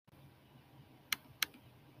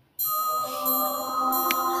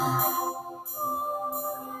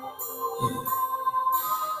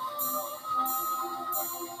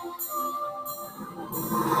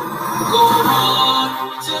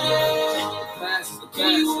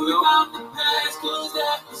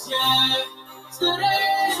It's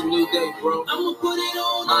a new day, bro. I'ma put it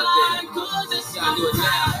on my line, cause it's my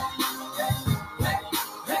time.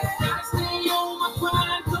 Gotta stay on my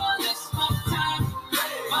grind, cause it's my time.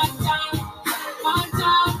 My time, my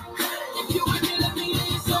time. If you ain't feeling me,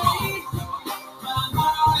 then say, this is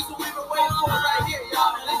what we've been waiting for right here,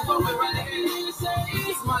 y'all. This is what we're ready to say.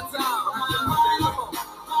 It's my time.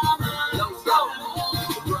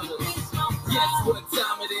 Guess what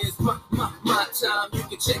time it is? My time. You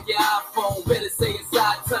can check your iPhone. Better say it's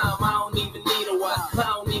our time. I don't even need a watch. I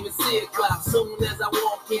don't even see a clock. Soon as I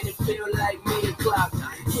walk in, it feel like me o'clock.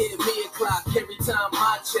 Yeah, me o'clock. Every time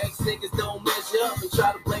I check, niggas don't measure up and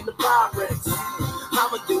try to blame the Pyrex.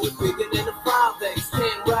 I'ma do it bigger than the 5X.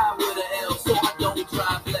 Can't ride with an L, so I don't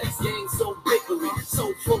drive Lex. Game so bickery,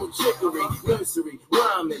 so full of trickery. Nursery,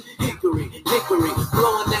 rhyming, hickory, dickory,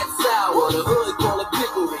 blowing that sour. The hood call it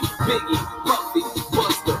pickery. Biggie, Puffy,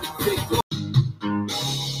 Buster, Victor.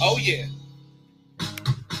 Oh yeah.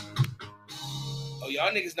 Oh,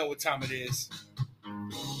 y'all niggas know what time it is.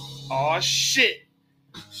 Oh shit.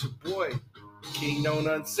 It's your boy, King Known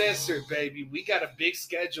Uncensored, baby. We got a big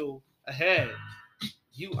schedule ahead.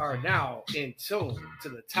 You are now in tune to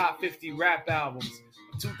the top 50 rap albums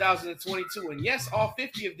of 2022. And yes, all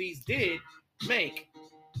 50 of these did make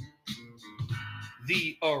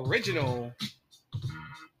the original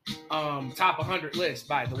top 100 list,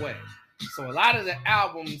 by the way. So a lot of the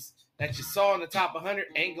albums that you saw in the top 100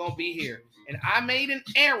 ain't gonna be here. And I made an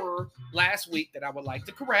error last week that I would like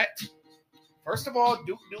to correct. First of all,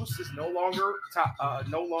 Duke Deuce is no longer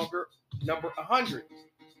number 100.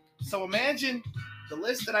 So imagine the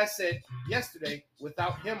list that I said yesterday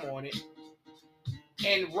without him on it.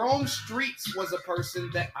 And Rome Streets was a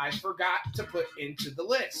person that I forgot to put into the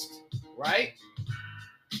list, right?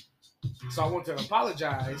 So I want to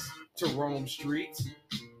apologize to Rome Streets.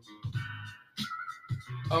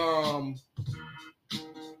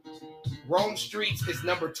 Rome Streets is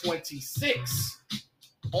number 26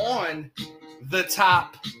 on the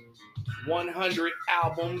top 100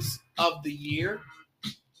 albums of the year.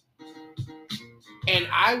 And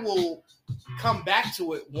I will come back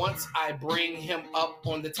to it once I bring him up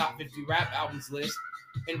on the top 50 rap albums list,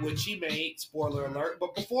 in which he made, spoiler alert.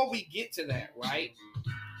 But before we get to that, right?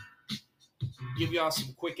 Give y'all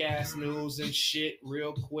some quick ass news and shit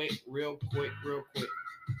real quick.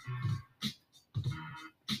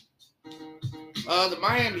 The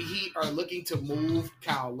Miami Heat are looking to move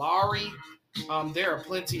Kyle Lowry. There are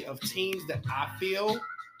plenty of teams that I feel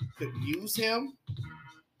could use him.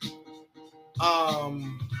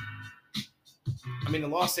 The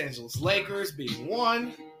Los Angeles Lakers being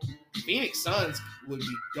one. Phoenix Suns would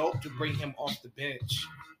be dope to bring him off the bench.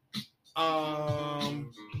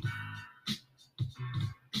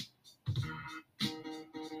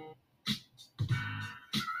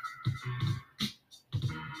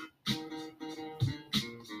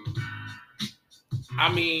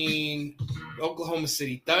 Oklahoma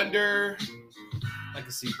City Thunder. I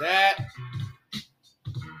can see that.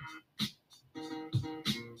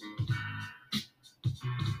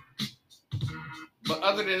 But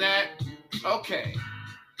other than that, okay.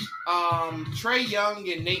 Trae Young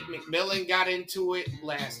and Nate McMillan got into it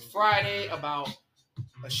last Friday about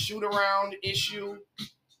a shoot-around issue.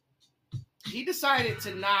 He decided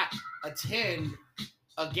to not attend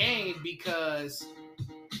a game because,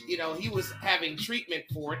 he was having treatment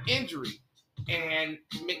for an injury. And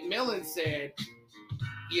McMillan said,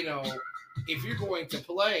 if you're going to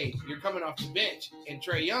play, you're coming off the bench. And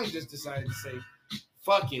Trae Young just decided to say,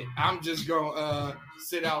 fuck it, I'm just going to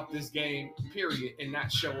sit out this game, period, and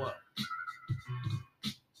not show up.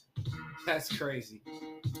 That's crazy.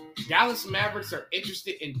 Dallas Mavericks are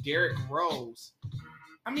interested in Derrick Rose.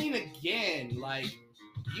 Again,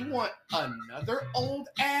 you want another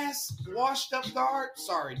old-ass, washed-up guard?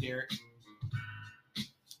 Sorry, Derrick.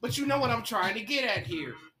 But you know what I'm trying to get at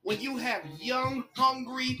here. When you have young,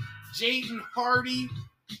 hungry Jaden Hardy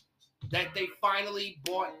that they finally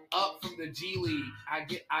bought up from the G League. I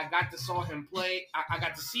got to saw him play. I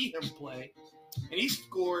got to see him play, and he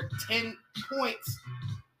scored 10 points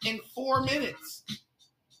in 4 minutes.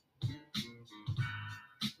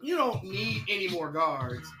 You don't need any more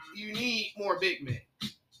guards. You need more big men.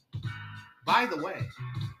 By the way,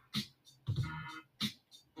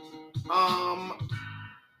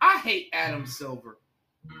 I hate Adam Silver.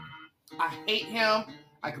 I hate him.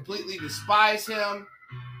 I completely despise him.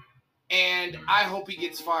 And I hope he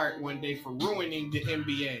gets fired one day for ruining the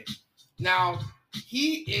NBA. Now,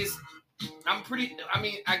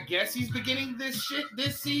 I guess he's beginning this shit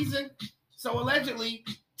this season. So allegedly,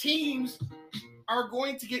 teams are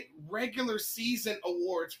going to get regular season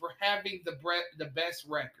awards for having the best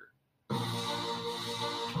record.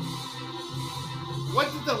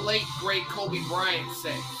 What did the late, great Kobe Bryant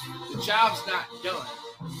say? The job's not done.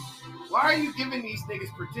 Why are you giving these niggas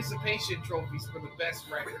participation trophies for the best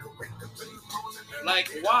record? Like,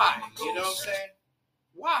 why? You know what I'm saying?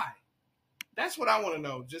 Why? That's what I want to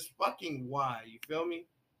know. Just fucking why. You feel me?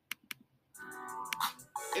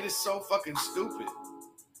 It is so fucking stupid.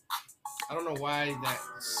 I don't know why that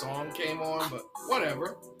song came on, but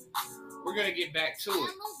whatever. We're going to get back to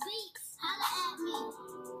it.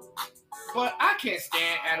 But I can't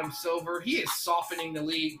stand Adam Silver. He is softening the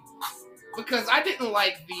league because I didn't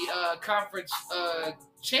like the conference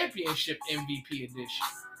championship MVP edition.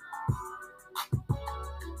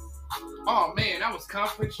 Oh man, that was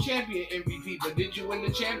conference champion MVP, but did you win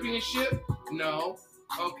the championship? No.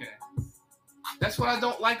 Okay. That's what I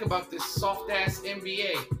don't like about this soft ass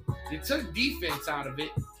NBA. They took defense out of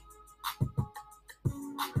it.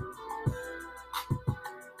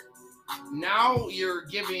 Now you're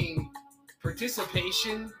giving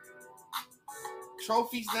participation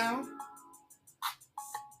trophies now.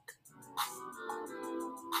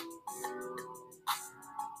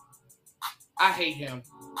 I hate him.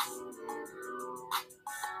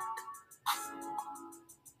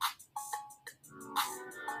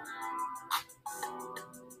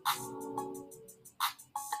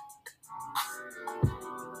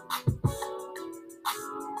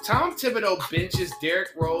 Tom Thibodeau benches Derrick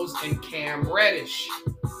Rose and Cam Reddish.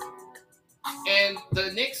 And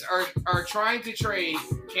the Knicks are trying to trade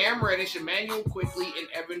Cam Reddish, Emmanuel Quickley, and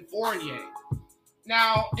Evan Fournier.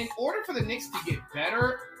 Now, in order for the Knicks to get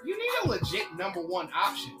better, you need a legit number one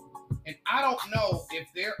option. And I don't know if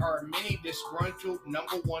there are many disgruntled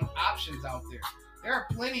number one options out there. There are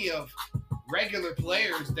plenty of regular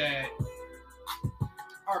players that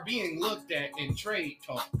are being looked at in trade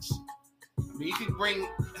talks. I mean, you could bring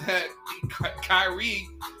Kyrie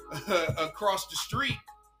across the street,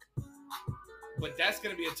 but that's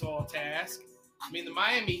going to be a tall task. I mean, the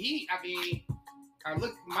Miami Heat,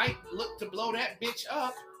 might look to blow that bitch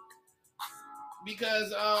up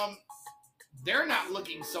because they're not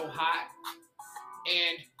looking so hot,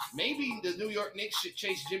 and maybe the New York Knicks should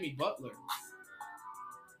chase Jimmy Butler.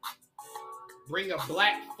 Bring a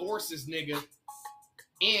Black Forces nigga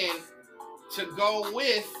in to go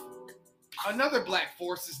with another Black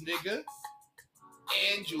Forces nigga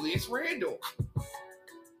and Julius Randle.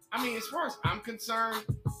 I mean, as far as I'm concerned,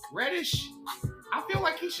 Reddish, I feel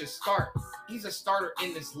like he should start. He's a starter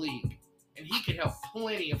in this league, and he can help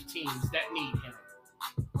plenty of teams that need him.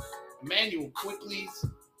 Emmanuel Quickley's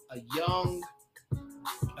a young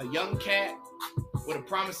cat with a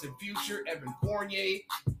promising future. Evan Fournier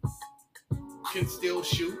can still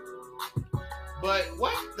shoot. But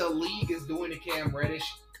what the league is doing to Cam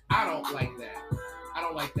Reddish, I don't like that. I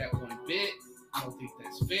don't like that one bit. I don't think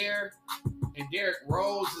that's fair. And Derrick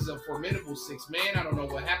Rose is a formidable six man. I don't know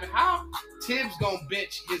what happened. How Tibbs gonna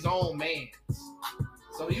bench his own mans?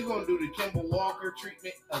 So you gonna do the Kemba Walker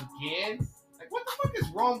treatment again? Like, what the fuck is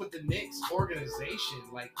wrong with the Knicks organization?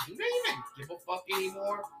 Like, do they even give a fuck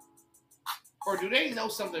anymore? Or do they know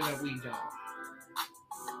something that we don't?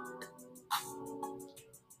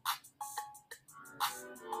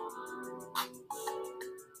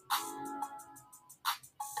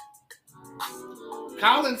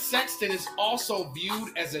 Colin Sexton is also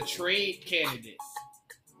viewed as a trade candidate.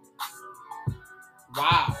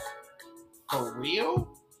 Wow. For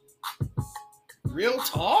real? Real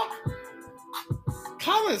talk?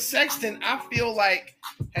 Colin Sexton, I feel like,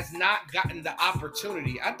 has not gotten the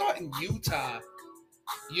opportunity. I thought in Utah,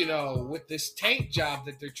 with this tank job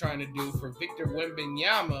that they're trying to do for Victor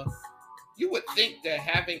Wembanyama, you would think that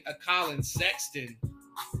having a Colin Sexton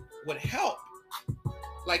would help.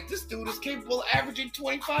 Like, this dude is capable of averaging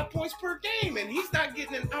 25 points per game, and he's not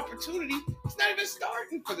getting an opportunity. He's not even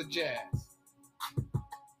starting for the Jazz.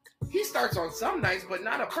 He starts on some nights, but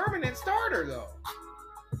not a permanent starter, though.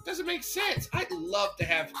 Doesn't make sense. I'd love to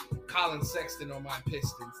have Colin Sexton on my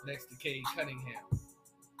Pistons next to Cade Cunningham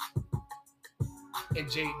and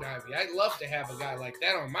Jaden Ivey. I'd love to have a guy like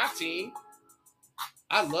that on my team.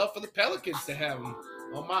 I'd love for the Pelicans to have him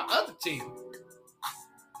on my other team.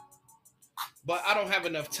 But I don't have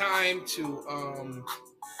enough time to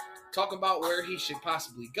talk about where he should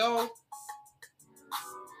possibly go.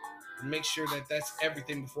 And make sure that that's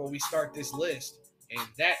everything before we start this list. And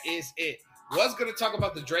that is it. Was going to talk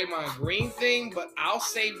about the Draymond Green thing, but I'll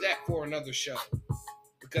save that for another show.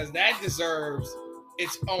 Because that deserves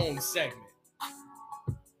its own segment.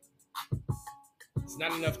 It's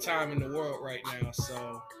not enough time in the world right now,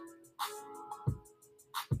 so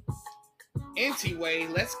Anyway,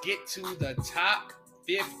 let's get to the top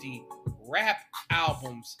 50 rap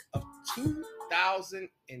albums of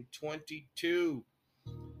 2022.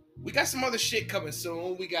 We got some other shit coming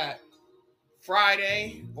soon. We got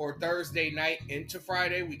Friday or Thursday night into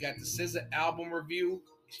Friday. We got the SZA album review.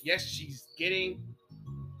 Yes, she's getting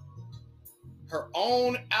her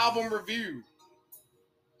own album review.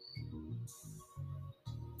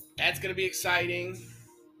 That's going to be exciting.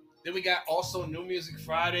 Then we got also New Music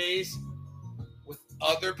Fridays with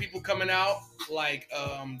other people coming out, like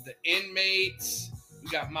the Inmates. We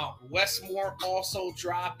got Mount Westmore also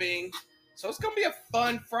dropping. So it's going to be a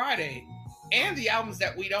fun Friday. And the albums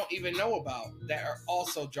that we don't even know about that are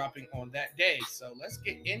also dropping on that day. So let's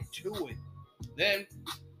get into it. Then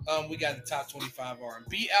we got the top 25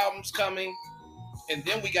 R&B albums coming. And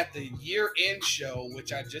then we got the year-end show,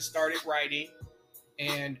 which I just started writing.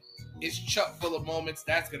 And it's chock full of moments.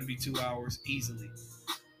 That's going to be 2 hours easily.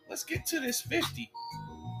 Let's get to this 50.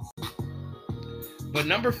 But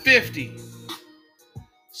number 50,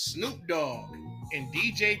 Snoop Dogg and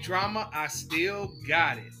DJ Drama, I Still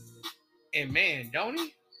Got It. And man, don't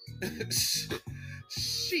he?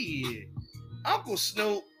 Shit. Uncle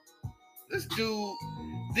Snoop, this dude,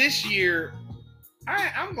 this year,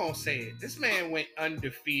 I'm going to say it. This man went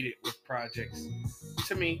undefeated with projects.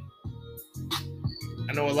 To me,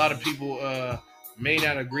 I know a lot of people may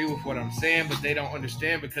not agree with what I'm saying, but they don't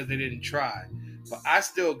understand because they didn't try. But I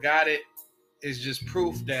Still Got It is just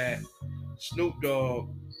proof that Snoop Dogg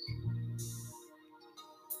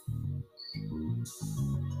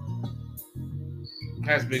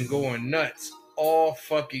has been going nuts all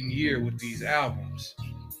fucking year with these albums.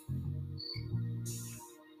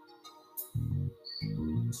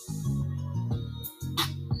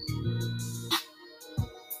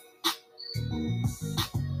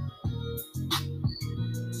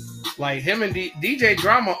 Like him and DJ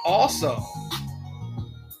Drama also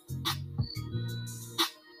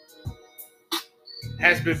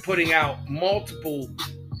has been putting out multiple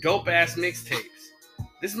dope ass mixtapes.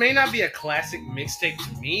 This may not be a classic mixtape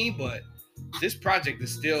to me, but this project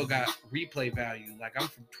has still got replay value. Like I'm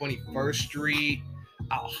from 21st Street,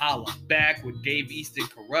 I'll Holla Back with Dave East and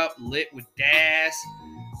Corrupt, Lit with Das,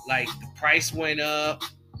 like The Price Went Up,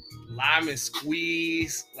 Lime and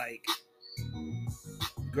Squeeze, like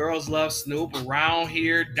Girls Love Snoop, Around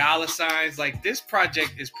Here, Dollar Signs. Like this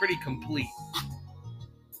project is pretty complete.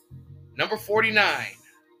 Number 49.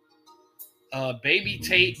 Baby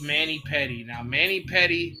Tate, Manny Petty. Now, Manny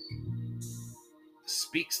Petty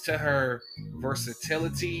speaks to her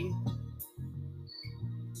versatility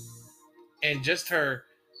and just her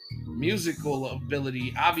musical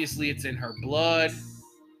ability. Obviously, it's in her blood,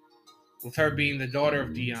 with her being the daughter of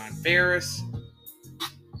Deion Ferris.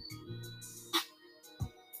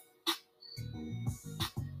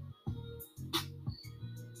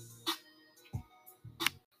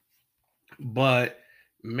 But,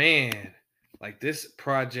 man, like this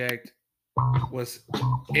project was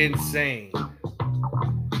insane.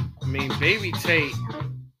 I mean, Baby Tate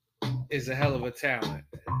is a hell of a talent.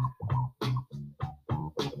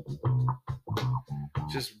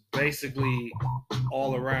 Just basically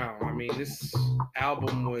all around. I mean, this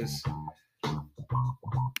album was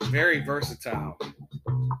very versatile.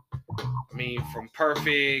 I mean, from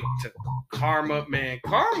Perfect to Karma. Man,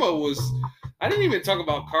 Karma was... I didn't even talk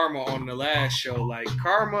about Karma on the last show. Like,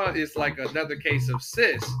 Karma is like another case of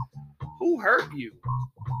sis. Who hurt you?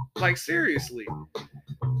 Like, seriously.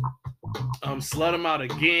 Slut 'Em Out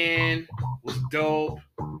Again was dope.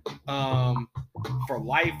 For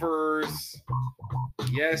Lifers.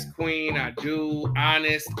 Yes, Queen, I Do.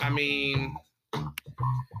 Honest. I mean,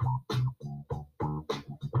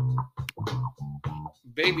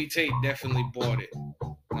 Baby Tate definitely bought it.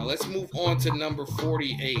 Now let's move on to number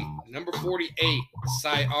 48. Number 48,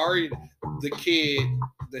 Cyari the Kid,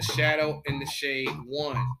 The Shadow in the Shade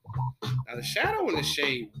 1. Now The Shadow in the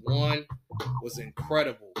Shade 1 was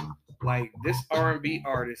incredible. Like this R&B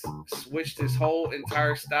artist switched his whole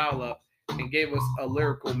entire style up and gave us a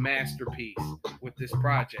lyrical masterpiece with this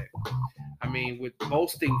project. I mean, with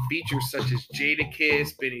boasting features such as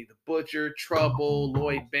Jadakiss, Benny the Butcher, Trouble,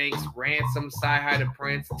 Lloyd Banks, Ransom, Sci-Hi the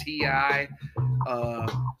Prince, T.I.,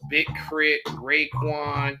 Big Crit,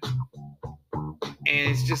 Raekwon, and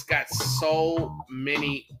it's just got so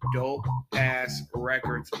many dope ass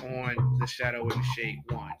records on The Shadow in the Shade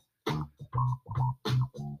 1.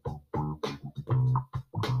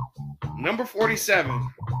 Number 47,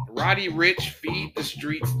 Roddy Ricch, Feed the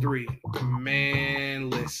Streets 3. Man,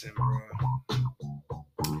 listen, bro.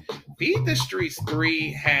 Feed the Streets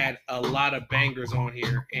 3 had a lot of bangers on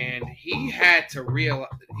here, and he had to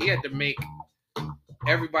make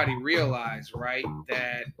everybody realized, right,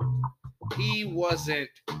 that he wasn't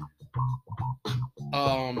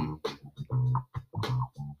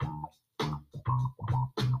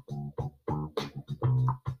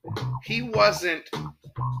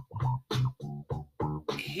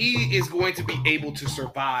he is going to be able to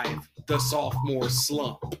survive the sophomore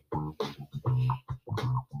slump.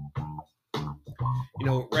 You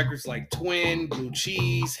know, records like Twin, Blue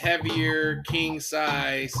Cheese, Heavier, King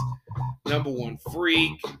Size, Number One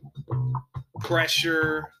Freak,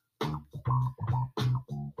 Pressure.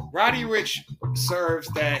 Roddy Ricch serves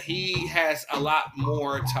that he has a lot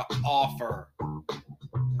more to offer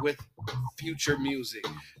with future music.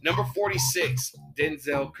 Number 46,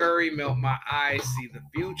 Denzel Curry, Melt My Eyes, See the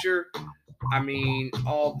Future. I mean,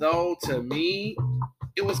 although to me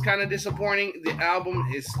it was kind of disappointing, the album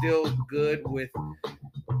is still good with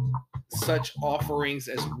such offerings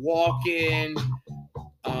as Walkin',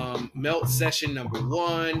 Melt Session Number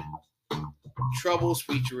 1, Troubles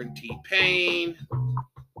featuring T-Pain,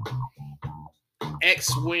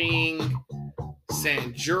 X-Wing,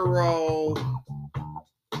 Sanjuro.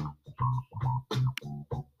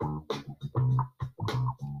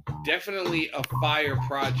 Definitely a fire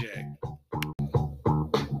project.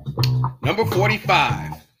 Number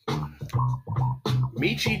 45,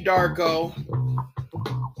 Meechy Darko,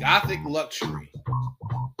 Gothic Luxury.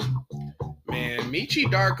 Man, Meechy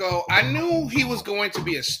Darko, I knew he was going to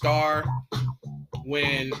be a star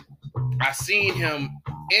when I seen him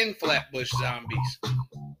in Flatbush Zombies.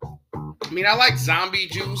 I mean, I like Zombie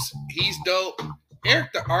Juice. He's dope.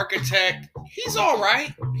 Eric the Architect, he's all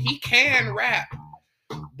right. He can rap,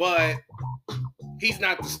 but he's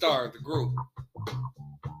not the star of the group.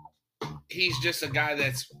 He's just a guy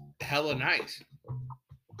that's hella nice.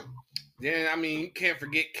 Then, I mean, you can't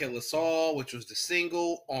forget Kill Us All, which was the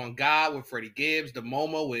single, On God with Freddie Gibbs, The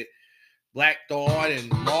MoMA with Black Thought, and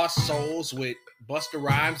Lost Souls with Busta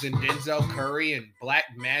Rhymes and Denzel Curry, and Black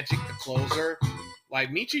Magic, the closer.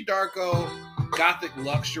 Like, Meechy Darko, Gothic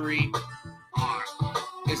Luxury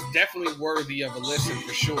is definitely worthy of a listen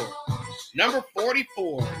for sure. Number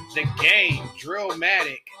 44, The Game,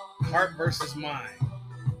 Drillmatic, Heart vs. Mind.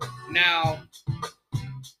 Now,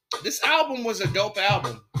 this album was a dope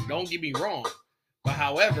album, don't get me wrong. But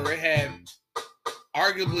however, it had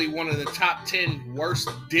arguably one of the top 10 worst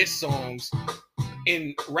diss songs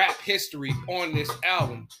in rap history on this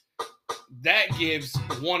album. That gives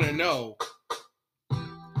Wanna Know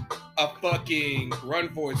a fucking run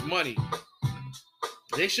for its money.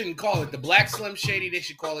 They shouldn't call it the Black Slim Shady, they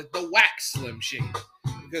should call it the Whack Slim Shady.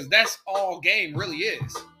 Because that's all Game really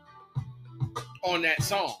is on that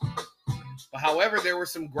song. But however, there were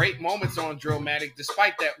some great moments on Drillmatic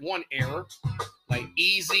despite that one error, like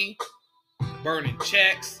Easy, Burning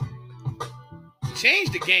Checks.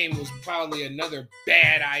 Change the Game was probably another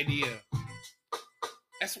bad idea.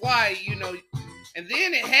 That's why, you know, and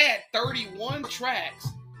then it had 31 tracks,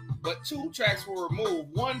 but 2 tracks were removed.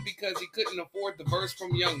 One because he couldn't afford the verse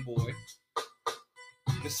from Youngboy.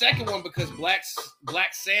 The second one because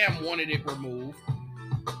Black Sam wanted it removed.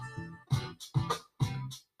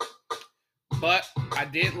 But I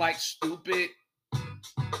did like Stupid.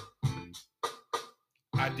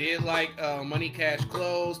 I did like Money Cash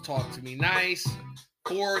Clothes, Talk to Me Nice,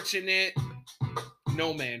 Fortunate,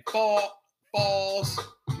 No Man Falls,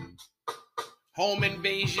 Home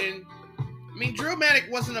Invasion. I mean,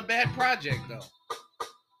 Drillmatic wasn't a bad project, though.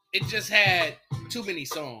 It just had too many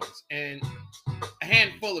songs, and a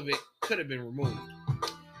handful of it could have been removed.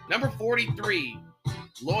 Number 43,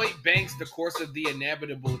 Lloyd Banks, The Course of the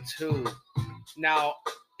Inevitable 2. Now,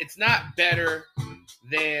 it's not better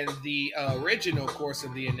than the original Course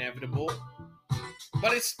of the Inevitable,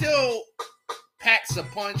 but it still packs a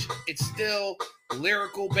punch. It's still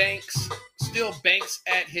lyrical Banks, still Banks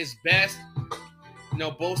at his best. You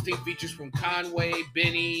know, boasting features from Conway,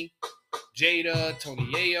 Benny, Jada, Tony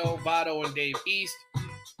Yayo, Vado, and Dave East.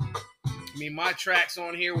 I mean, my tracks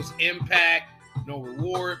on here was Impact, No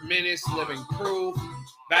Reward, Menace, Living Proof,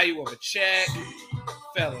 Value of a Check,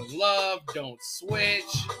 Fell in Love, Don't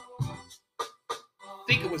Switch. I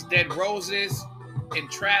think it was Dead Roses, In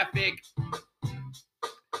Traffic.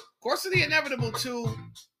 Course of the Inevitable 2,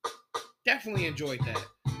 definitely enjoyed that.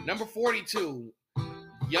 Number 42,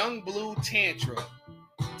 Young Blue Tantra.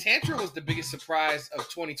 Tantra was the biggest surprise of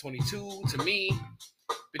 2022 to me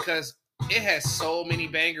because it has so many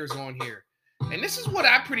bangers on here. And this is what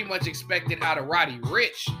I pretty much expected out of Roddy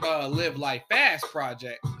Ricch Live Life Fast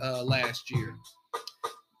project last year.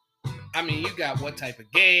 I mean, you got What Type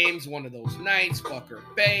of Games, One of Those Nights, Fuck Her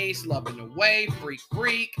Face, Loving Away, Freak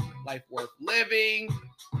Freak, Life Worth Living,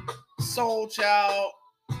 Soul Child.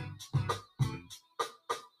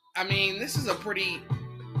 I mean, this is a pretty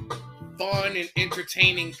fun and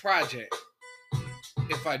entertaining project,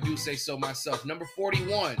 if I do say so myself. Number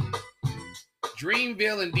 41,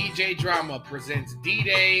 Dreamville and DJ Drama presents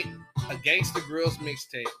D-Day, a Gangsta Grills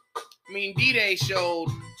mixtape. I mean, D-Day showed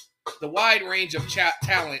the wide range of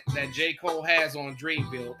talent that J. Cole has on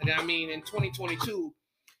Dreamville. And I mean, in 2022,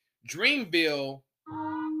 Dreamville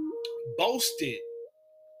boasted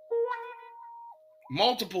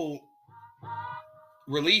multiple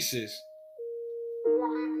releases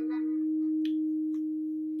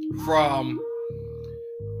from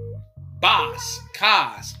Boss,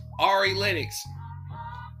 Kaz, Ari Lennox,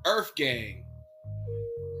 Earth Gang,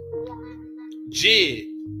 Jid,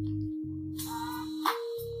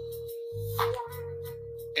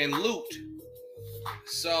 and Loot.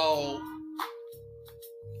 So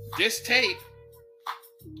this tape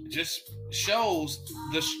just shows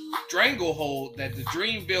the stranglehold that the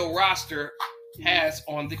Dreamville roster has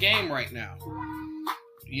on the game right now.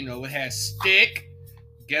 You know, it has Stick,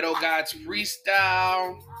 Ghetto Gods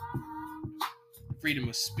Freestyle, Freedom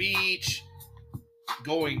of Speech,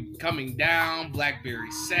 Coming Down,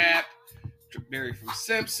 Blackberry Sap, Barry from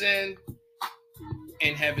Simpson,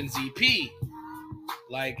 and Heaven's EP.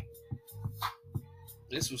 Like,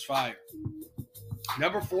 this was fire.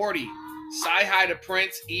 Number 40, Sci-Hi the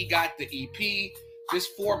Prince, E got the EP. This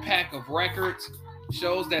 4-pack of records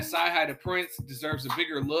shows that Sci-Hi the Prince deserves a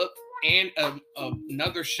bigger look and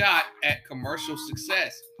another shot at commercial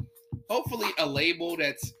success. Hopefully a label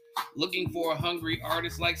that's looking for a hungry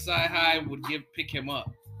artist like Sci-Hi would pick him up.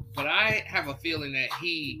 But I have a feeling that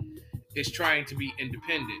he is trying to be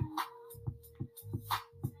independent.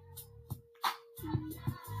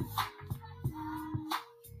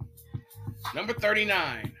 Number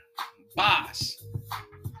 39, Boss,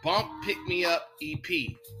 Bump Pick Me Up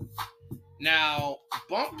EP. Now,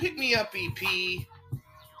 Bump Pick Me Up EP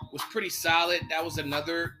was pretty solid. That was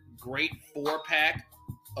another great 4-pack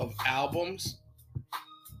of albums.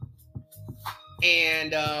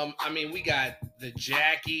 And, I mean, we got the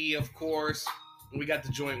Jackie, of course. We got the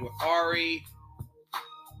joint with Ari.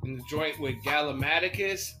 And the joint with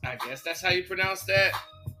Gallamaticus. I guess that's how you pronounce that.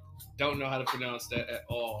 Don't know how to pronounce that at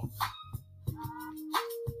all.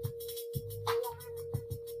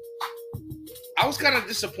 I was kind of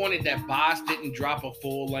disappointed that Boss didn't drop a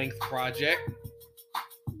full-length project.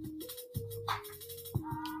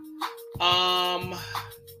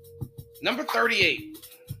 Number 38,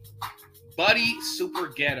 Buddy Super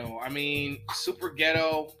Ghetto. I mean, Super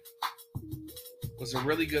Ghetto was a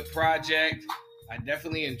really good project. I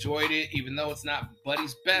definitely enjoyed it, even though it's not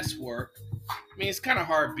Buddy's best work. I mean, it's kind of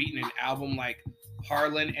hard beating an album like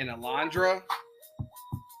Harlan and Alondra.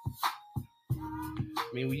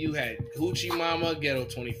 I mean, you had Hoochie Mama, Ghetto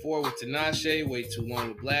 24 with Tinashe, Way Too Long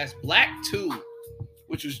with Blast, Black 2,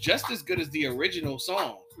 which was just as good as the original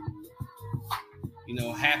song. You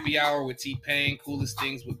know, Happy Hour with T-Pain, Coolest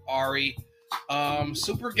Things with Ari.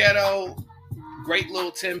 Super Ghetto, great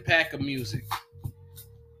little 10-pack of music.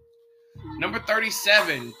 Number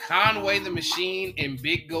 37, Conway the Machine and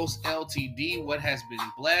Big Ghost LTD, What Has Been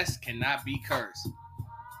Blessed Cannot Be Cursed.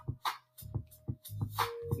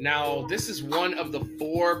 Now, this is one of the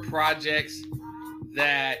 4 projects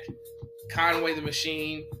that Conway the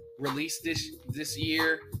Machine released this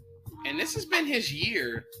year. And this has been his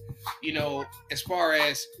year, you know, as far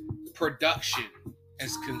as production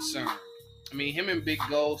is concerned. I mean, him and Big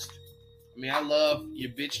Ghost. I mean, I love Your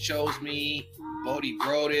Bitch Chose Me, Bodie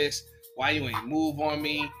Brodus, Why You Ain't Move on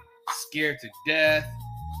Me, Scared to Death,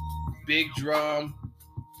 Big Drum.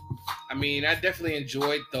 I mean, I definitely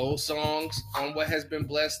enjoyed those songs on What Has Been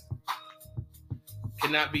Blessed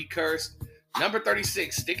Cannot Be Cursed. Number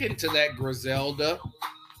 36, sticking to that Griselda.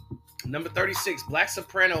 Number 36, Black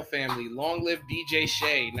Soprano Family, Long Live DJ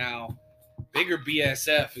Shay. Now, Bigger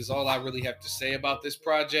BSF is all I really have to say about this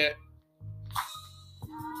project.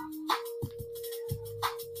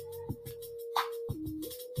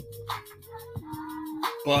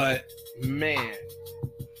 But, man,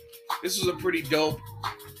 this was a pretty dope,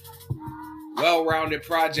 well-rounded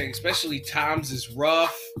project, especially Times is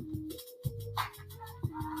Rough.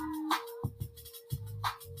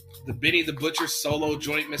 The Benny the Butcher solo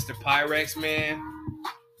joint, Mr. Pyrex, man.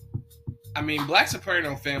 I mean, Black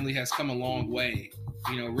Soprano Family has come a long way.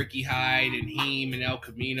 You know, Ricky Hyde and Heem and El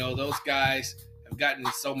Camino, those guys have gotten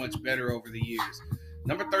so much better over the years.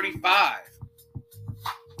 Number 35.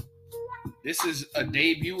 This is a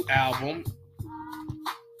debut album,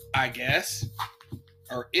 I guess.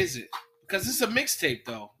 Or is it? Because it's a mixtape,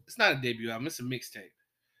 though. It's not a debut album. It's a mixtape.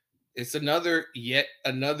 It's yet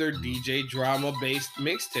another DJ Drama-based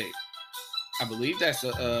mixtape. I believe that's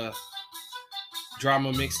a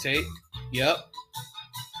Drama mixtape. Yep.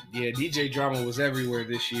 Yeah, DJ Drama was everywhere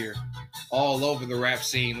this year. All over the rap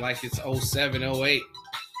scene like it's 07, 08.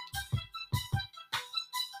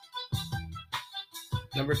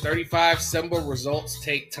 Number 35, Simba, Results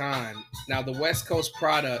Take Time. Now, the West Coast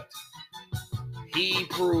product, he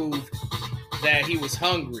proved that he was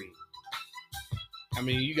hungry. I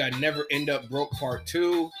mean, you got Never End Up Broke Part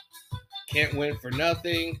 2, Can't Win for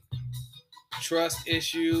Nothing, Trust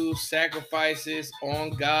Issues, Sacrifices,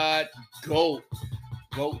 On God, GOAT.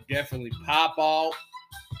 GOAT definitely. Pop Out,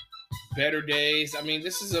 Better Days. I mean,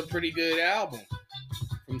 this is a pretty good album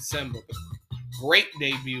from Simba. Great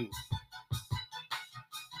debut.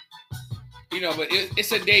 You know, but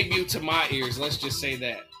it's a debut to my ears. Let's just say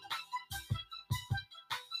that.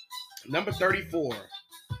 Number 34,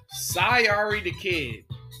 Sayari the Kid.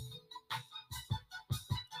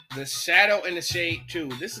 The Shadow and the Shade 2.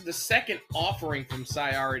 This is the second offering from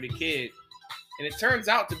Sayari the Kid. And it turns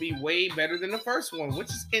out to be way better than the first one, which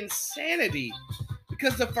is insanity.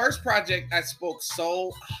 Because the first project I spoke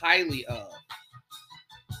so highly of.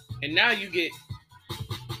 And now you get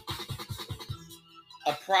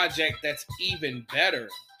a project that's even better.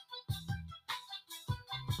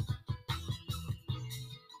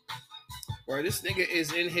 Where this nigga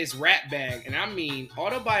is in his rap bag. And I mean,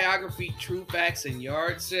 Autobiography, True Facts, and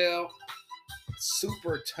Yard Sale.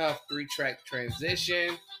 Super tough 3-track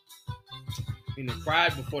transition. You know,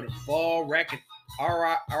 Pride Before the Fall,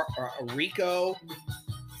 Rico,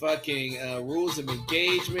 fucking Rules of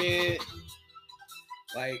Engagement.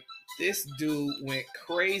 Like, this dude went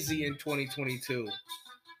crazy in 2022.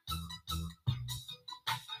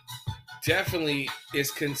 Definitely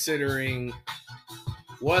was considering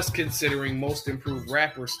Most Improved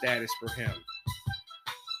Rapper status for him.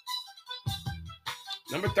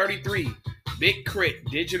 Number 33, Big Crit,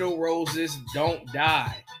 Digital Roses Don't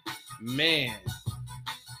Die. Man,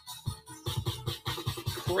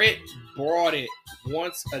 Crit brought it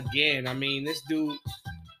once again. I mean, this dude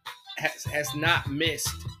has not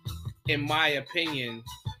missed, in my opinion,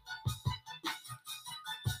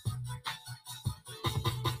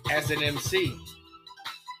 as an MC.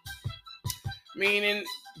 Meaning,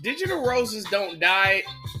 Digital Roses Don't Die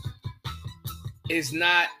is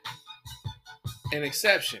not an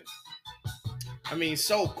exception. I mean,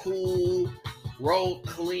 so cool, roll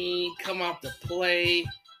clean, come out to play,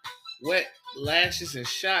 wet lashes and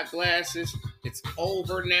shot glasses. It's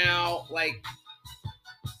over now. Like,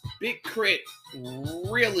 Big Crit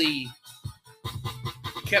really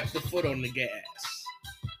kept the foot on the gas.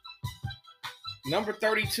 Number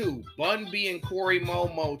 32, Bun B and Corey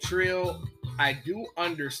Momo Trill. I do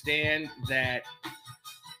understand that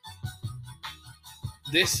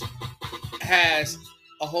this has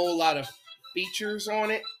a whole lot of features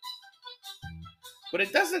on it, but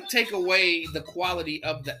it doesn't take away the quality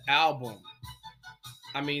of the album.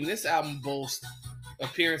 I mean, this album boasts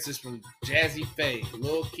appearances from Jazzy Faye,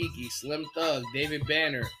 Lil Keke, Slim Thug, David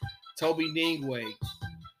Banner, Toby Ningwe,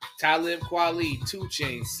 Talib Kweli, 2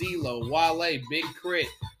 Chainz, CeeLo, Wale, Big Crit,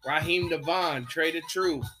 Raheem Devon, Trey the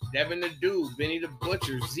Truth, Devin the Dude, Benny the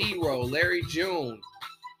Butcher, Zero, Larry June.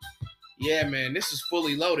 Yeah, man, this is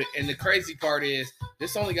fully loaded. And the crazy part is,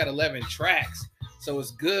 this only got 11 tracks, so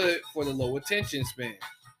it's good for the low attention span.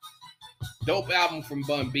 Dope album from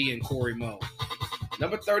Bun B and Corey Mo.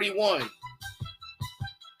 Number 31,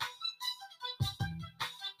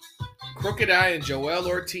 Crooked Eye and Joel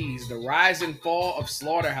Ortiz, The Rise and Fall of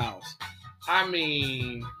Slaughterhouse. I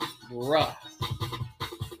mean, bruh.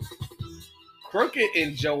 Crooked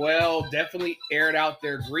and Joel definitely aired out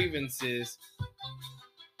their grievances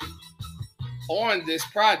on this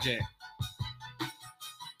project.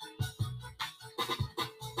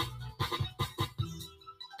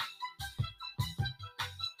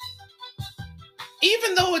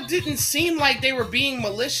 Even though it didn't seem like they were being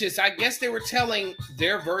malicious, I guess they were telling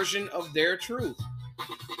their version of their truth.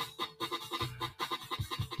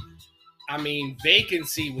 I mean,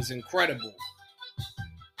 Vacancy was incredible.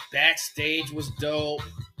 Backstage was dope.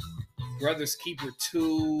 Brothers Keeper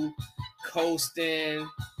 2, Coastin',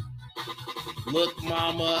 Look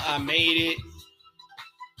Mama, I Made It.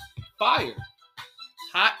 Fire.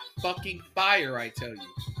 Hot fucking fire, I tell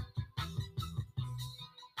you.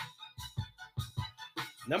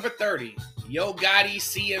 Number 30, Yo Gotti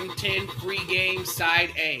CM10 Free Game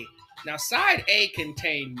Side A. Now, Side A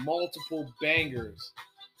contained multiple bangers.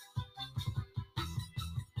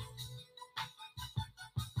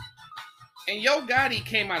 And Yo Gotti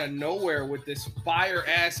came out of nowhere with this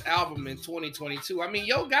fire-ass album in 2022. I mean,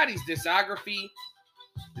 Yo Gotti's discography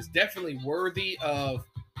is definitely worthy of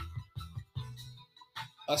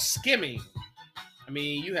a skimming. I I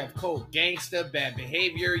mean, you have Cold Gangsta, Bad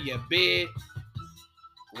Behavior, Ya Bid,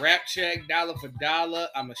 Rap Check, Dollar for Dollar,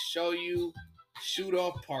 I'ma Show You, Shoot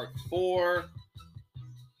Off Part 4.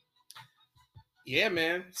 Yeah,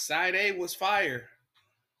 man. Side A was fire.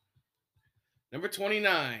 Number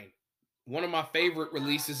 29. One of my favorite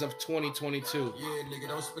releases of 2022. Yeah, nigga,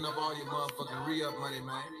 don't spend up all your motherfucking re-up money,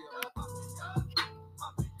 man.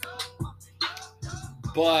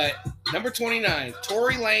 But number 29,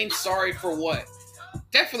 Tory Lanez, Sorry for What?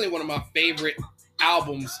 Definitely one of my favorite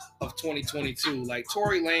albums of 2022. Like,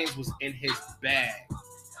 Tory Lanez was in his bag.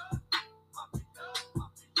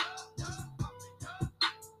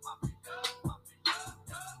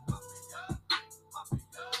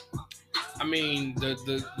 I mean,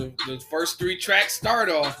 the first 3 tracks start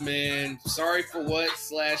off, man. Sorry for What /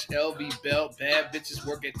 LV Belt, Bad Bitches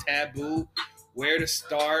Work at Taboo, Where to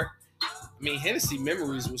Start. I mean, Hennessy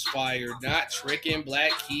Memories was fire. Not Tricking,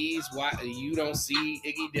 Black Keys, Why You Don't See,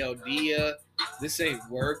 Iggy Del Dia, This Ain't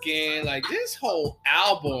Working. Like, this whole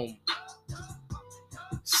album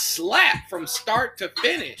slapped from start to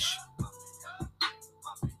finish.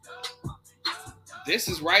 This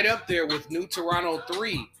is right up there with New Toronto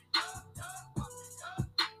 3.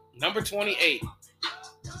 Number 28,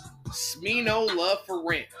 Smino, Love for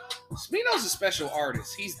Rent. Smino's a special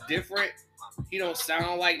artist. He's different. He don't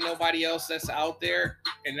sound like nobody else that's out there.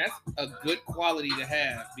 And that's a good quality to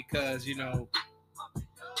have because, you know,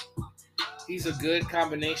 he's a good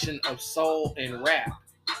combination of soul and rap.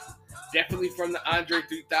 Definitely from the Andre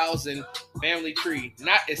 3000 family tree.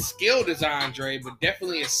 Not as skilled as Andre, but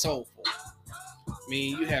definitely as soulful. I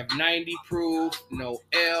mean, you have 90 Proof, No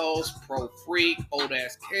L's, Pro Freak, Old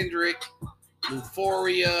Ass Kendrick,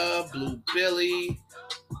 Euphoria, Blue Billy.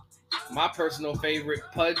 My personal favorite,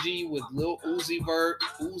 Pudgy with Lil Uzi Vert.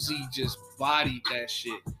 Uzi just bodied that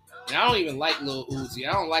shit. And I don't even like Lil Uzi.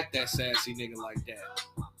 I don't like that sassy nigga like that.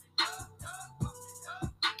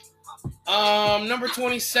 Number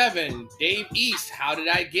 27, Dave East, How Did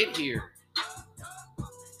I Get Here?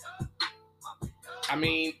 I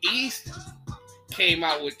mean, East came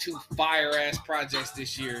out with 2 fire-ass projects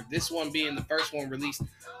this year. This one being the first one released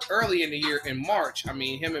early in the year in March. I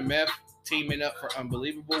mean, him and Meth teaming up for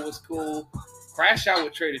Unbelievable was cool. Crash Out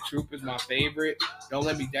with Trader Troop is my favorite. Don't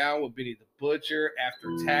Let Me Down with Benny the Butcher.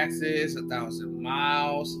 After Taxes, 1,000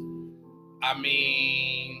 Miles. I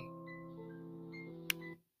mean,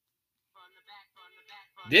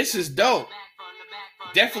 this is dope.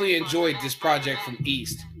 Definitely enjoyed this project from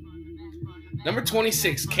East. Number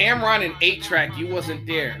 26, Cameron and 8-Track, You Wasn't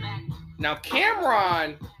There. Now,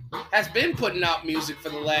 Cameron has been putting out music for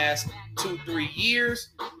the last 2-3 years.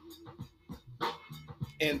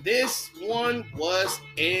 And this one was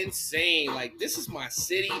insane. Like, This Is My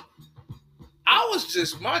City.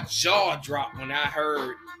 My jaw dropped when I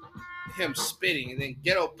heard him spitting. And then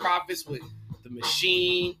Ghetto Prophets with The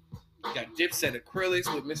Machine. You got Dipset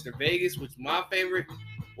Acrylics with Mr. Vegas, which is my favorite.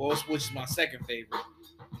 Which is my second favorite.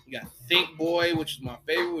 You got Think Boy, which is my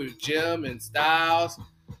favorite, with Jim and Styles.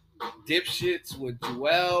 Dipshits with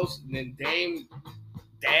Jewels. And then Dame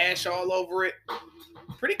Dash all over it.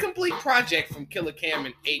 Pretty complete project from Killer Cam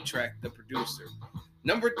and 8-Track, the producer.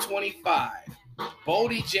 Number 25,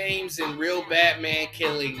 Boldy James and Real Batman,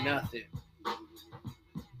 Killing Nothing.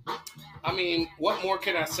 I mean, what more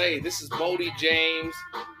can I say? This is Boldy James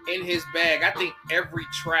in his bag. I think every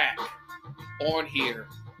track on here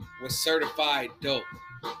was certified dope.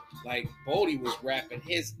 Like, Boldy was rapping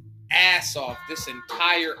his ass off this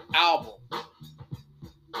entire album.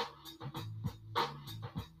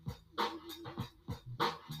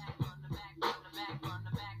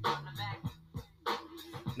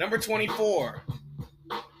 Number 24,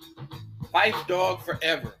 Phife Dawg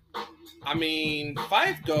Forever. I mean,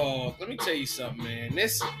 Phife Dawg, let me tell you something, man.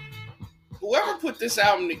 Whoever put this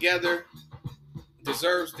album together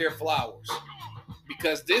deserves their flowers.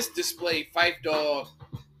 Because this displayed Phife Dawg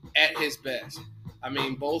at his best. I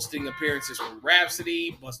mean, boasting appearances from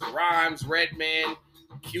Rhapsody, Busta Rhymes, Redman,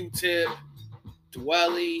 Q-Tip,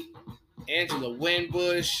 Dwelly, Angela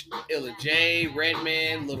Winbush, Illa J,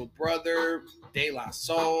 Redman, Little Brother, De La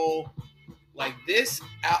Soul. Like, this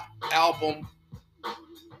album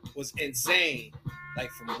was insane.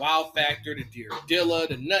 Like, from Wow Factor to Dear Dilla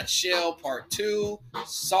to Nutshell Part 2,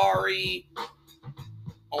 Sorry,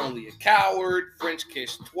 Only a Coward, French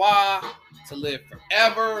Kiss Toi, To Live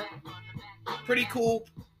Forever. Pretty cool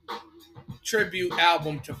tribute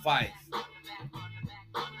album to Phife.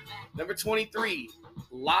 Number 23,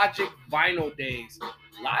 Logic Vinyl Days.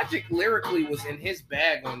 Logic lyrically was in his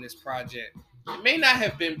bag on this project. It may not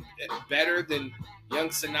have been better than Young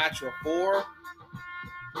Sinatra 4,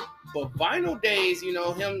 But Vinyl Days, you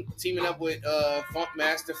know, him teaming up with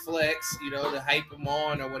Funkmaster Flex, you know, to hype him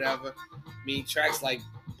on or whatever. I mean, tracks like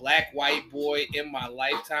Black White Boy, In My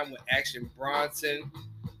Lifetime with Action Bronson,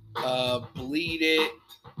 Bleed It,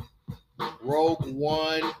 Rogue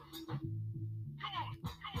One.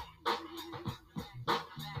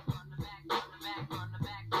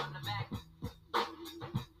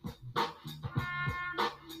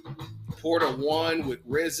 Porter One with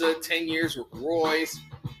RZA, 10 Years with Royce.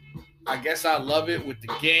 I Guess I Love It with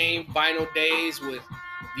The Game, Final Days with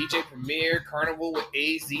DJ Premier, Carnival with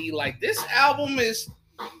AZ. Like, this album is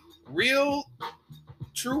real,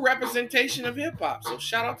 true representation of hip hop. So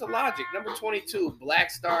shout out to Logic. Number 22,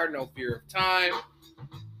 Black Star, No Fear of Time.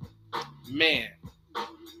 Man,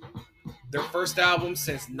 their first album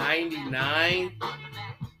since '99.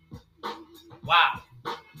 Wow.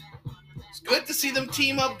 It's good to see them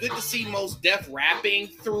team up. Good to see Mos Def rapping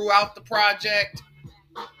throughout the project.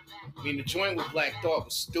 I mean, the joint with Black Thought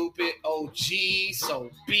was stupid. OG, So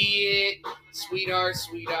Be It, Sweetheart,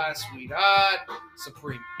 Sweetheart, Sweetheart,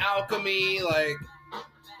 Supreme Alchemy. Like,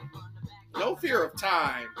 No Fear of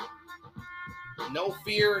Time. No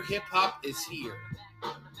fear, hip hop is here.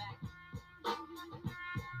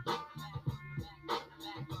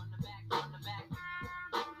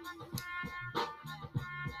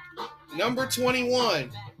 Number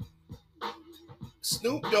 21,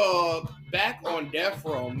 Snoop Dogg, Back on Death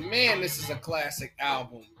Row. Man, this is a classic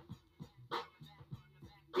album.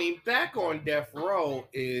 I mean, Back on Death Row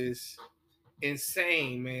is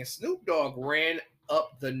insane, man. Snoop Dogg ran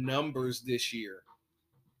up the numbers this year.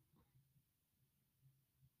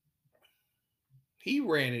 He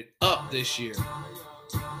ran it up this year.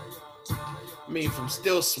 I mean, from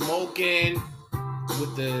Still Smoking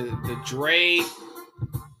with the Dre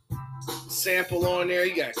sample on there.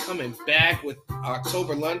 You got Coming Back with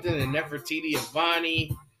October London and Nefertiti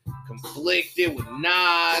Avani. Conflicted with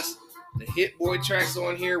Nas. The Hit Boy tracks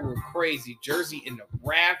on here were crazy. Jersey in the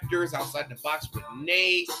Rafters, Outside the Box with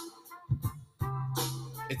Nate.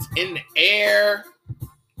 It's In the Air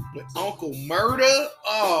with Uncle Murda.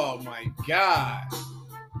 Oh my God.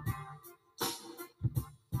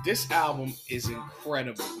 This album is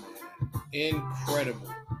incredible, man. Incredible.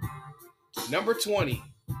 Number 20,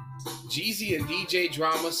 Jeezy and DJ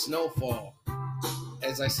Drama, Snowfall.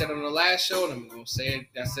 As I said on the last show, and I'm going to say it,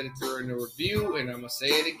 I said it during the review, and I'm going to say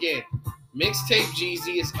it again. Mixtape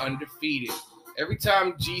Jeezy is undefeated. Every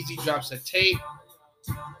time Jeezy drops a tape,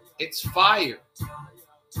 it's fire.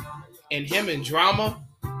 And him and Drama,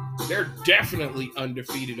 they're definitely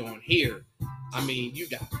undefeated on here. I mean, you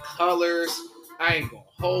got Colors, I Ain't Gonna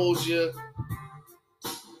Hold You,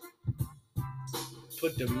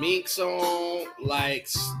 Put the Minks on, like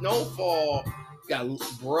Snowfall, got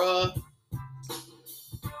Bruh,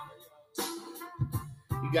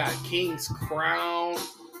 you got King's Crown,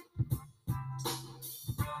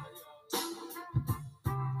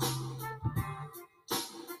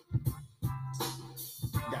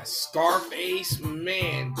 you got Scarface,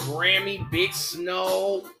 man, Grammy, Big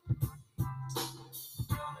Snow.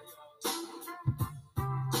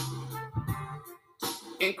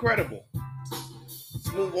 Incredible.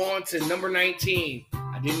 Let's move on to number 19.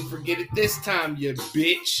 I didn't forget it this time, you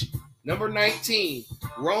bitch. Number 19,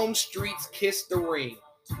 Rome Street's Kiss the Ring.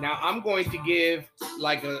 Now, I'm going to give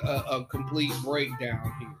like a complete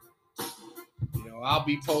breakdown here. You know, I'll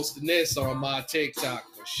be posting this on my TikTok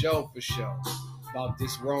for show, about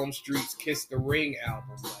this Rome Street's Kiss the Ring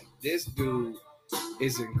album. Like, this dude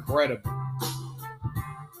is incredible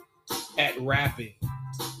at rapping.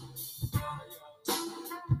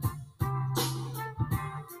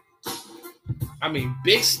 I mean,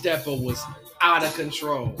 Big Stepper was out of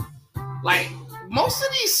control. Like, most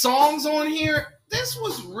of these songs on here, this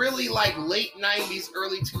was really like late 90s,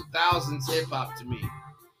 early 2000s hip-hop to me.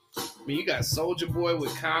 I mean, you got Soulja Boy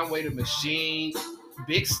with Conway the Machine.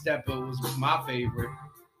 Big Stepper was my favorite.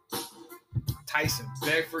 Tyson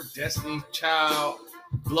Beckford, Destiny's Child.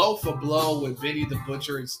 Blow for Blow with Benny the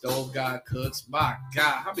Butcher and Stove God Cooks. My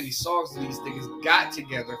God, how many songs do these niggas got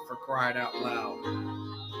together, for crying out loud?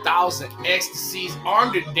 1,000 Ecstasies.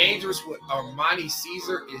 Armed and Dangerous with Armani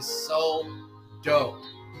Caesar is so dope.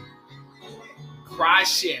 Cry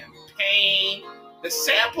Champagne. The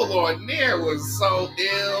sample on there was so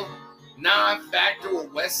ill. Non-Factor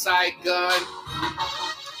with West Side Gun.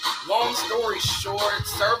 Long story short,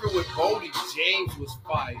 Serving with Boldy James was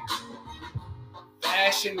fire.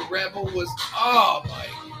 Fashion Rebel was, oh my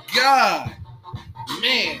God.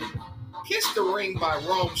 Man, Kiss the Ring by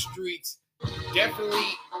Rome Streetz.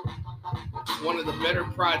 Definitely one of the better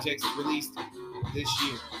projects released this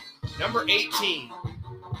year. Number 18,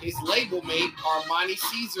 his label mate Armani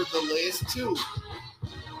Caesar, The Liz 2.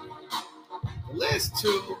 The Liz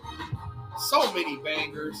 2, so many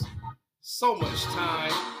bangers, so much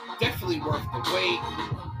time, definitely worth the wait.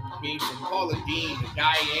 I mean, from Paula Deen to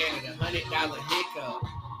Diane and $100 Hiccup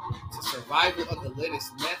to Survival of the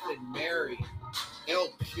Littest, Method Mary, El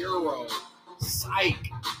Puro,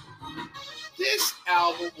 Psych. This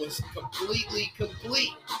album was completely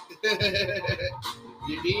complete.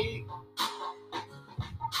 You dig?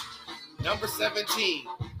 Number 17.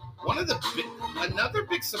 Another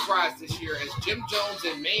big surprise this year as Jim Jones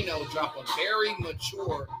and Mano drop a very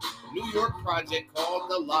mature New York project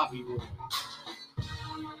called The Lobby Boys.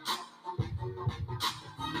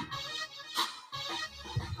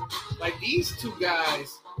 Like, these two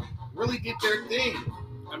guys really did their thing.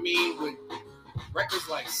 I mean, with records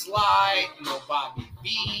like Slide, Bobby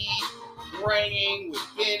B, Praying with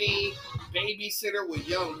Benny, Babysitter with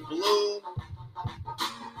Young Blue,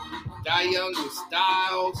 Die Young with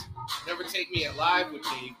Styles, Never Take Me Alive with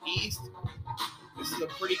Dave East. This is a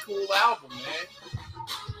pretty cool album, man.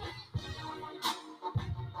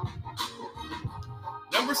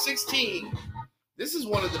 Number 16. This is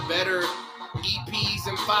one of the better EPs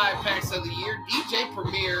and 5-packs of the year. DJ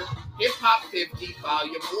Premier, Hip Hop 50,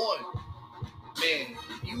 Volume 1. Man,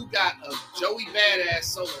 you got a Joey Badass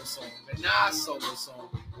solo song, a Nas solo song,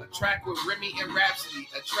 a track with Remy and Rhapsody,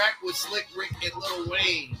 a track with Slick Rick and Lil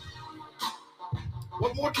Wayne.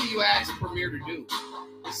 What more can you ask Premier to do?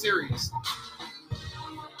 Seriously.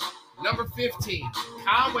 Number 15,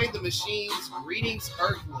 Conway the Machine's Greetings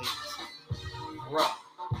Earthlings. Bruh,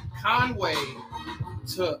 Conway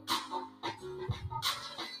took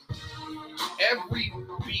every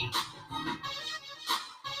beat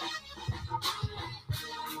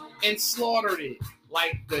and slaughtered it.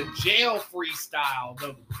 Like the jail freestyle,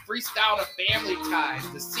 the freestyle to Family Ties,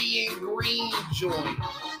 the Seeing Green joint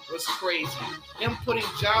was crazy. Him putting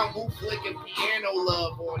John Woo Flick and Piano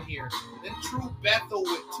Love on here. Then True Bethel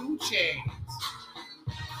with 2 Chainz.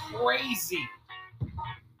 Crazy.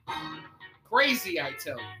 Crazy, I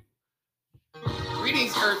tell you.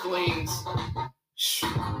 Greetings, Earthlings.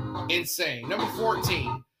 Insane. Number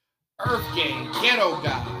 14, Earth Gang, Ghetto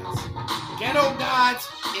Gods. Ghetto Gods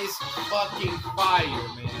is fucking fire,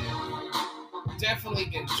 man. Definitely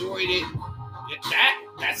enjoyed it.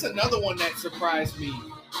 That's another one that surprised me.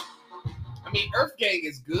 I mean, Earth Gang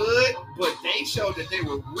is good, but they showed that they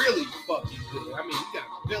were really fucking good. I mean, you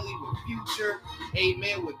got Billy with Future,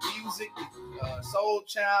 Amen with Music, Soul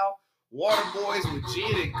Child, Water Boys with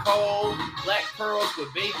Jid and Cole, Black Pearls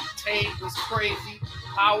with Baby Tate was crazy,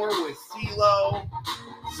 Power with CeeLo,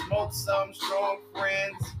 Smoke Some, Strong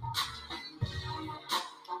Friends.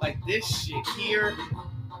 Like, this shit here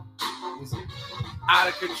was out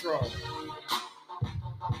of control.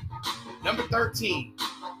 Number 13,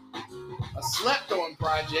 a slept-on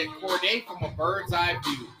project, Cordae from a Bird's Eye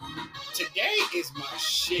View. Today is my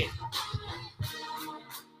shit.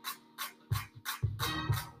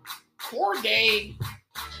 Cordae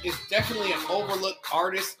is definitely an overlooked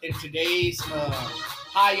artist in today's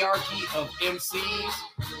hierarchy of MCs.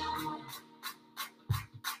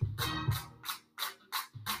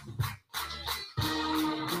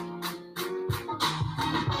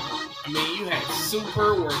 I mean, you had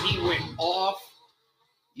Super where he went off.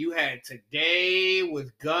 You had Today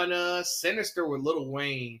with Gunna, Sinister with Lil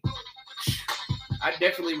Wayne. I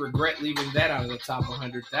definitely regret leaving that out of the top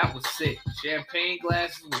 100. That was sick. Champagne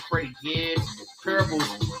Glasses with Freddie Gibbs, Parables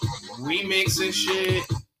remix and shit.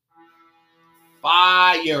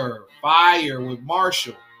 Fire with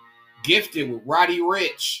Marshall. Gifted with Roddy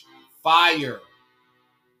Ricch. Fire.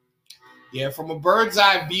 Yeah, from a bird's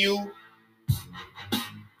eye view,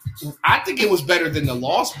 I think it was better than The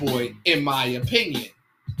Lost Boy, in my opinion.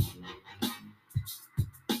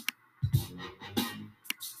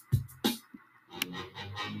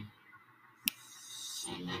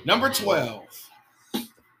 Number 12.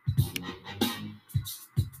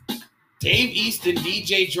 Dave East and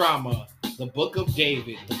DJ Drama, The Book of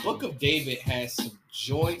David. The Book of David has some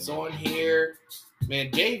joints on here.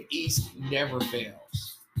 Man, Dave East never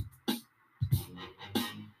fails.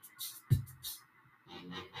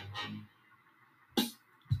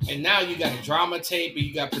 And now you got a drama tape, and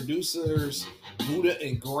you got producers Buddha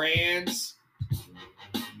and Grands.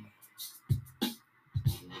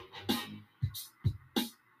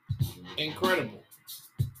 Incredible.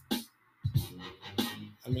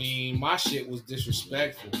 I mean, my shit was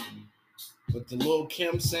disrespectful. But the Lil'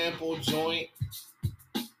 Kim sample joint.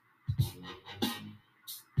 I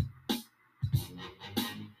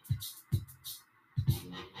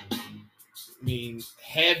mean,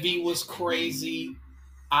 Heavy was crazy.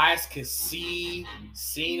 Eyes Can See,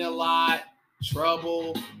 Seen a Lot,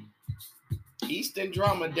 Trouble. Eastern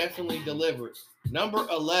Drama definitely delivered. Number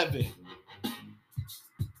 11,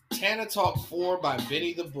 Tana Talk 4 by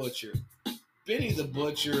Benny the Butcher. Benny the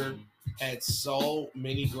Butcher had so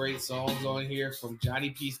many great songs on here, from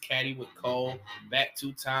Johnny P's Caddy with Cole, Back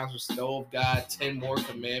 2 Times with Stove God, 10 More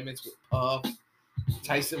Commandments with Puff,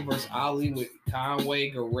 Tyson vs. Ali with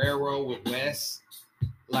Conway, Guerrero with Wes.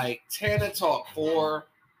 Like, Tana Talk 4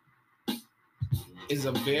 is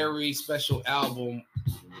a very special album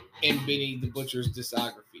in Benny the Butcher's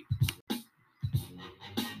discography.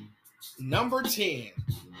 Number 10,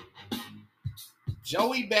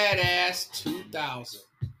 Joey Badass 2000.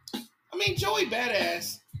 I mean, Joey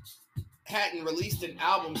Badass hadn't released an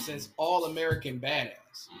album since All American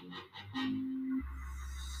Badass.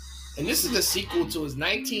 And this is the sequel to his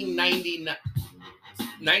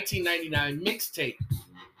 1999 mixtape.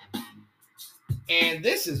 And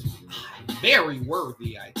this is very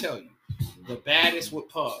worthy, I tell you. The Baddest with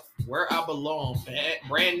Puff, Where I Belong,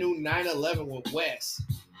 Brand New 911 with Wes,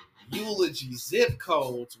 Eulogy, Zip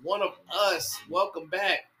Codes, One of Us, Welcome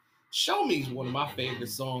Back. Show Me is one of my favorite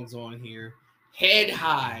songs on here. Head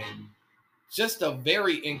High. Just a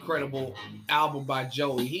very incredible album by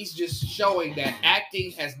Joey. He's just showing that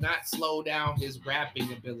acting has not slowed down his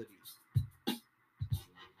rapping abilities.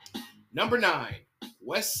 Number 9,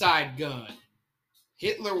 West Side Gun,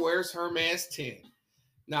 Hitler Wears Hermes 10.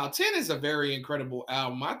 Now, 10 is a very incredible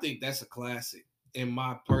album. I think that's a classic, in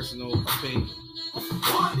my personal opinion.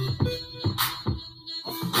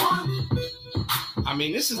 I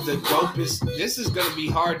mean, this is the dopest. This is going to be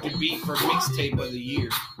hard to beat for mixtape of the year,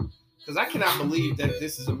 because I cannot believe that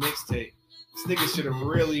this is a mixtape. This nigga should have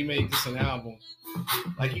really made this an album.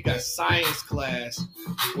 Like, you got Science Class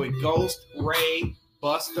with Ghost, Ray,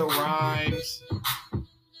 Busta Rhymes,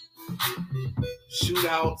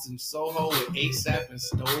 Shootouts in Soho with ASAP and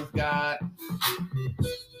Stove God.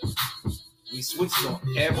 We switched on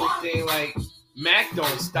everything. Like, Mac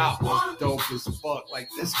Don't Stop was dope as fuck. Like,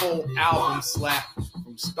 this whole album slapped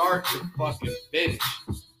from start to fucking finish.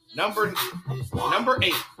 Number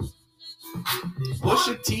 8,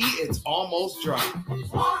 Pusha T, It's Almost Dry.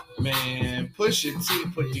 Man, Pusha T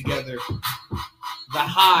put together the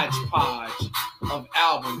hodgepodge of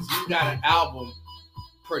albums. You got an album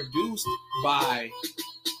produced by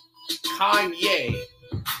Kanye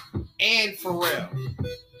and Pharrell.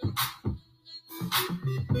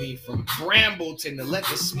 I mean, from Brambleton to Let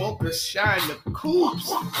the Smokers Shine, the Coops. This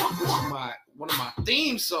is one of my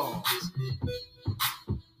theme songs.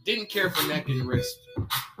 Didn't care for Neck and Wrist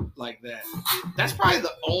like that. That's probably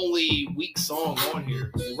the only weak song on here.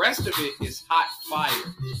 The rest of it is hot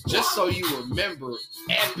fire. Just so you remember,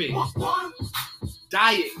 epic.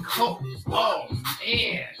 Diet Coke. Oh,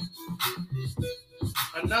 man.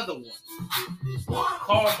 Another one.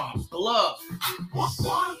 Call My Bluff.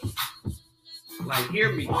 Like,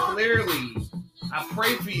 hear me clearly. I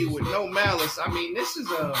pray for you with no malice. I mean, this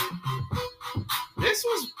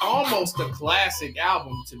was almost a classic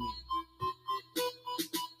album to me.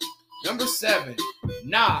 Number 7,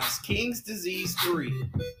 Nas, King's Disease 3.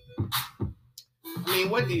 I mean,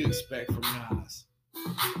 what do you expect from Nas?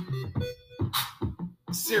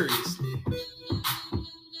 Seriously.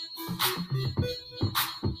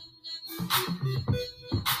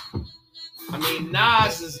 I mean,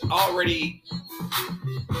 Nas is already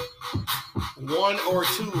one or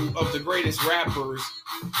two of the greatest rappers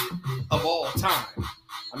of all time.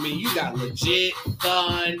 I mean, you got Legit,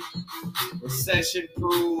 Fun, Recession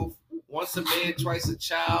Proof, Once a Man, Twice a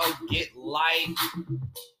Child, Get Light,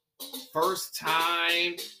 First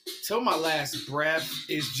Time, Till My Last Breath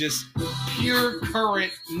is just pure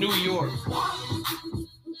current New York.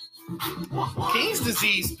 King's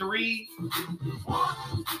Disease 3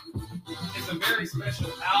 is a very special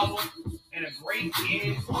album and a great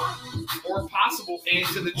end or possible end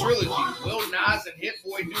to the trilogy. Will Nas and Hit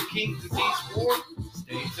Boy do King's Disease 4?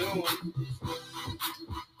 Stay tuned.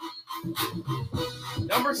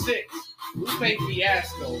 Number 6, Lupe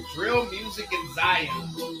Fiasco, Drill Music and Zion.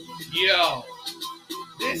 Yo,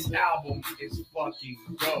 this album is fucking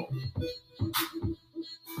dope.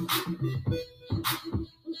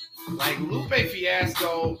 Like, Lupe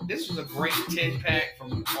Fiasco, this was a great 10-pack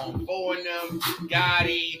from On 4 and them, to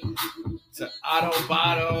Gotti, to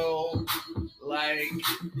Autobotto, like,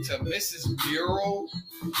 to Mrs. Mural,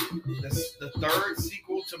 the third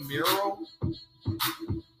sequel to Mural.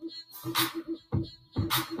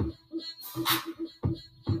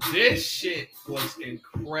 This shit was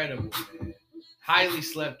incredible, man. Highly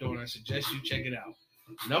slept on. I suggest you check it out.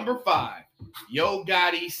 Number 5, Yo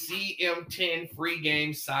Gotti CM10 Free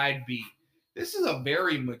Game Side B. this is a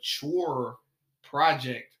very mature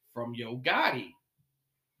project from Yo Gotti.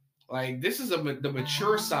 Like, this is the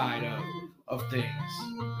mature side of things.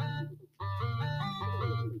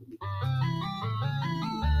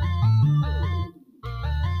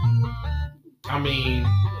 I mean,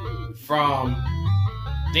 from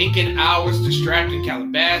thinking hours, distracting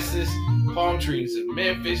Calabasas, palm trees in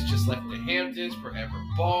Memphis, just left the Hamptons, forever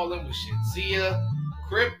balling with Shinzia,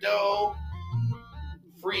 crypto,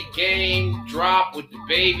 free game, drop with the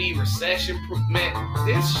baby, recession, man,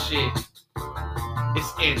 this shit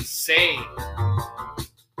is insane.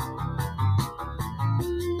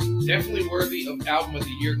 Definitely worthy of Album of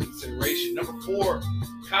the Year consideration. Number 4,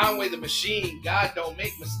 Conway the Machine, God Don't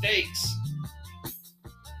Make Mistakes.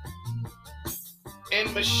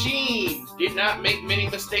 And Machine did not make many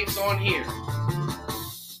mistakes on here.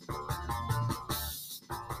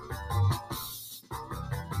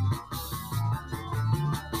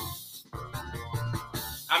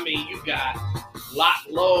 I mean, you got Lock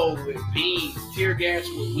Low with Beans, Tear Gas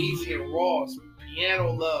with Weezy and Ross,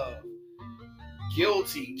 Piano Love,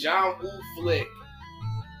 Guilty, John Woo Flick.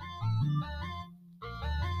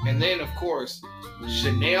 And then, of course,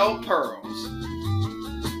 Chanel Pearls.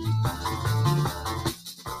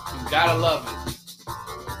 You gotta love it.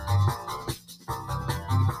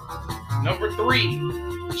 Number 3,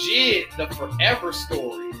 JID, The Forever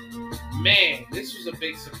Story. Man, this was a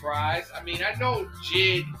big surprise. I mean, I know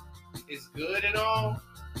JID is good and all,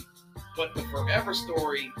 but The Forever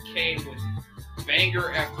Story came with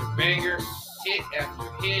banger after banger, hit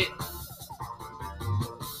after hit.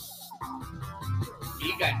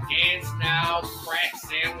 You got Dance Now, Crack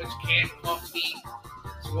Sandwich, Can't Pump Me,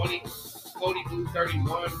 20, Cody Blue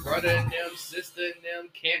 31, Brother and Them, Sister and Them,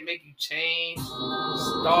 Can't Make You Change,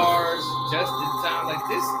 Stars, Just in Time. Like,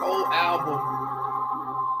 this whole album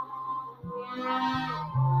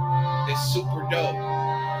is super dope.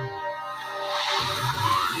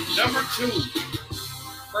 Number 2,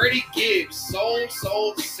 Freddie Gibbs, Soul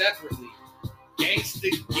Sold Separately, Gangsta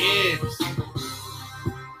Gibbs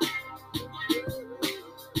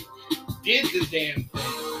did the damn thing.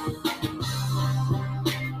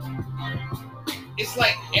 It's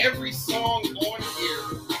like every song on here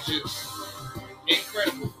was just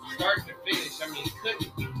incredible from start to finish. I mean, it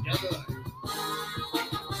couldn't be done.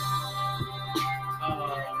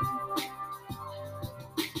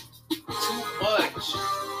 Too much.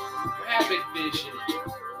 Rabbit Vision.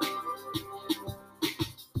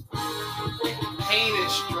 Pain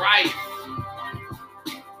and Strife.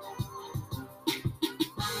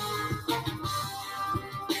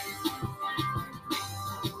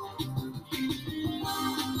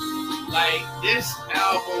 Like, this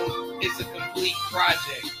album is a complete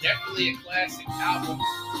project. Definitely a classic album.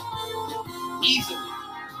 Easily.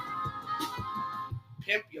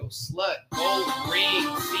 Pimp Yo Slut, Gold Ring,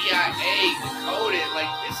 CIA, Decoded.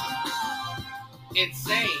 Like, this is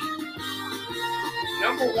insane.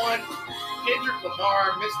 Number 1, Kendrick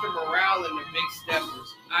Lamar, Mr. Morale, and the Big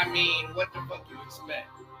Steppers. I mean, what the fuck do you expect?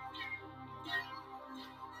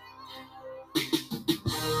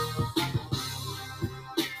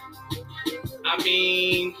 I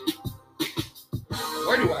mean,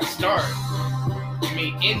 where do I start? I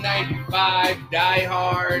mean, N95, Die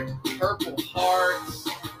Hard, Purple Hearts,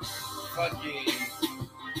 fucking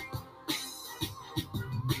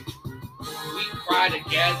We Cry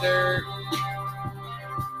Together,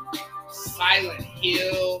 Silent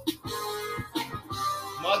Hill,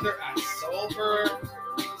 Mother I Sober,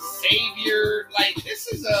 Savior. Like, this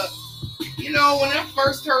is a, you know, when I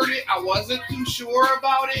first heard it, I wasn't too sure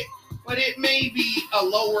about it, but it may be a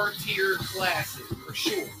lower tier classic for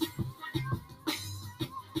sure.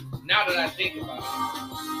 Now that I think about it,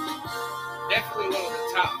 definitely one of the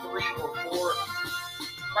top 3 or 4,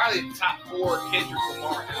 probably the top 4 Kendrick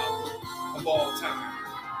Lamar albums of all time.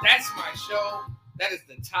 That's my show. That is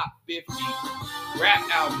the top 50 rap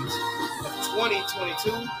albums of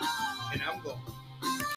 2022, and I'm going.